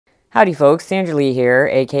Howdy folks, Sandra Lee here,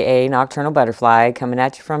 aka Nocturnal Butterfly, coming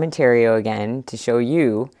at you from Ontario again to show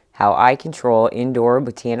you how I control indoor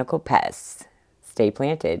botanical pests. Stay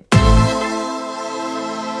planted.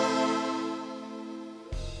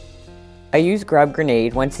 I use Grub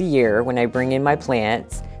Grenade once a year when I bring in my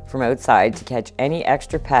plants from outside to catch any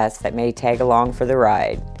extra pests that may tag along for the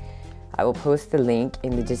ride. I will post the link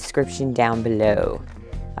in the description down below.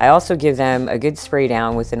 I also give them a good spray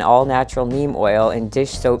down with an all-natural neem oil and dish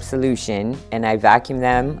soap solution, and I vacuum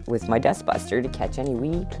them with my dust buster to catch any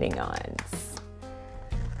wee Klingons.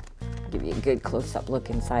 Give you a good close-up look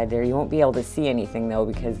inside there. You won't be able to see anything though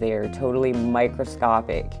because they are totally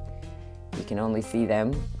microscopic. You can only see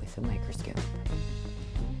them with a microscope.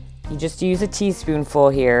 You just use a teaspoonful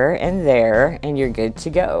here and there and you're good to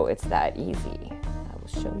go. It's that easy. I will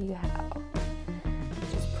show you how.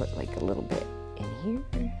 Just put like a little bit in here.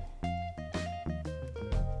 And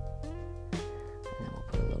then we'll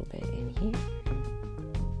put a little bit in here.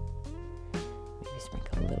 Maybe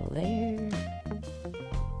sprinkle a little there.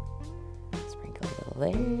 Sprinkle a little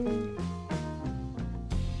there.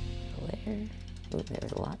 A little there. Ooh,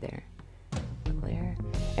 there's a lot there. There.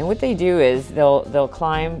 And what they do is they'll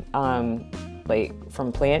climb like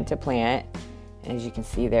from plant to plant. And as you can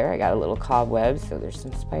see there, I got a little cobweb, so there's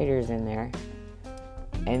some spiders in there.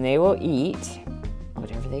 And they will eat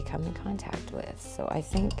whatever they come in contact with. So I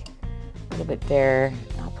think a little bit there.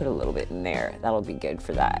 I'll put a little bit in there. That'll be good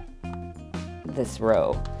for this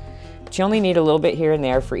row. But you only need a little bit here and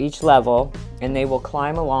there for each level, and they will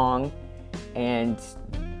climb along and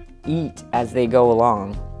eat as they go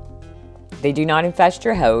along. They do not infest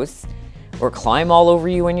your house or climb all over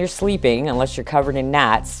you when you're sleeping unless you're covered in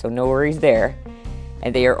gnats, so no worries there.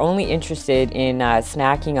 And they are only interested in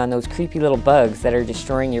snacking on those creepy little bugs that are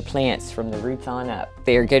destroying your plants from the roots on up.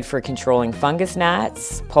 They are good for controlling fungus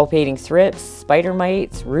gnats, pupating thrips, spider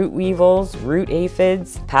mites, root weevils, root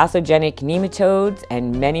aphids, pathogenic nematodes,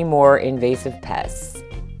 and many more invasive pests.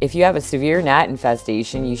 If you have a severe gnat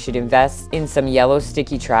infestation, you should invest in some yellow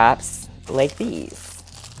sticky traps like these.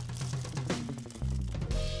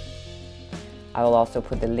 I will also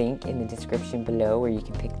put the link in the description below where you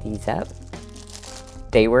can pick these up.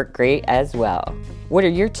 They work great as well. What are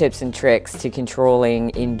your tips and tricks to controlling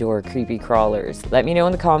indoor creepy crawlers? Let me know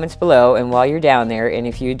in the comments below, and while you're down there, and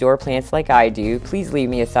if you adore plants like I do, please leave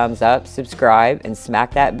me a thumbs up, subscribe, and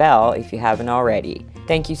smack that bell if you haven't already.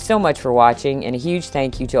 Thank you so much for watching, and a huge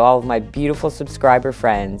thank you to all of my beautiful subscriber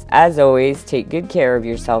friends. As always, take good care of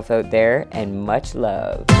yourself out there, and much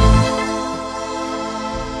love.